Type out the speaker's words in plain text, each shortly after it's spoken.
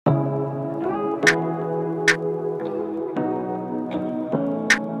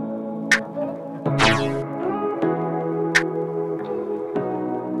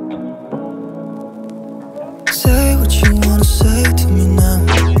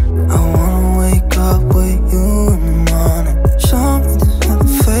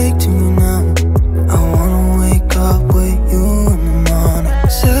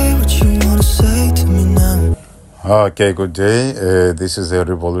Okay, good day. This is a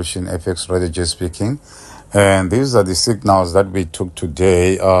Revolution FX strategy speaking. And these are the signals that we took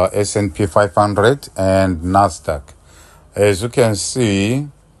today, S&P 500 and NASDAQ. As you can see,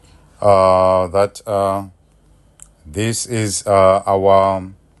 this is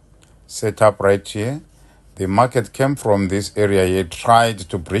our setup right here. The market came from this area here, tried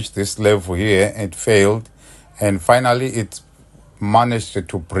to breach this level here, it failed. And finally, it managed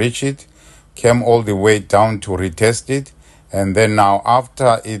to breach it, came all the way down to retest it, and then now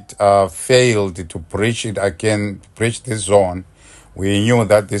after it failed to breach it again, breach this zone, we knew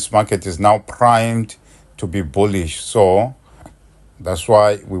that this market is now primed to be bullish. So that's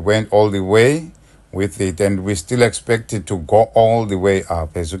why we went all the way with it, and we still expect it to go all the way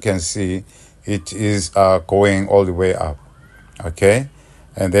up. As you can see, it is going all the way up. Okay,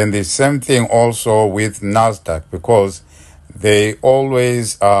 and then the same thing also with NASDAQ, because they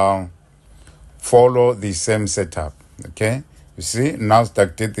always follow the same setup. Okay, you see,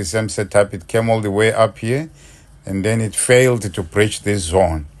 NASDAQ did the same setup. It came all the way up here, and then it failed to breach this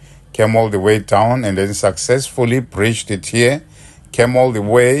zone, came all the way down, and then successfully breached it here, came all the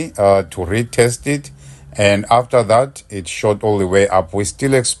way to retest it, and after that it shot all the way up. We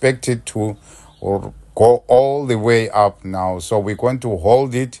still expect it to go all the way up now, so we're going to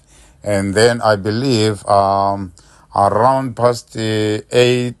hold it, and then I believe around past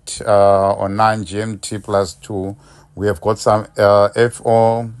 8 or 9 GMT plus 2, we have got some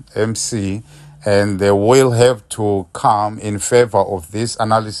FOMC, and they will have to come in favor of this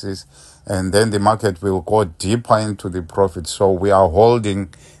analysis, and then the market will go deeper into the profit. So we are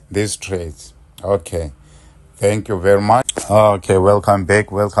holding these trades. Okay, thank you very much. Okay, welcome back.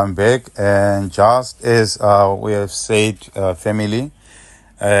 And just as we have said, family,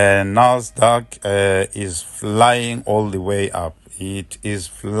 NASDAQ is flying all the way up. It is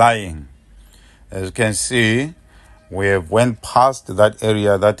flying. As you can see, we have went past that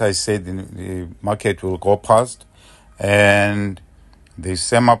area that I said the market will go past, and the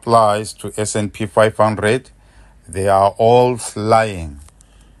same applies to S&P 500. They are all flying.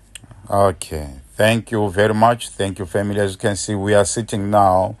 Okay, thank you very much. Thank you, family. As you can see, we are sitting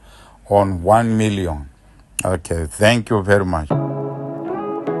now on 1 million. Okay, thank you very much.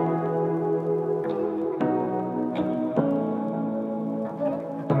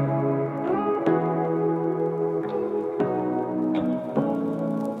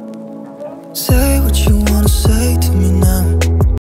 So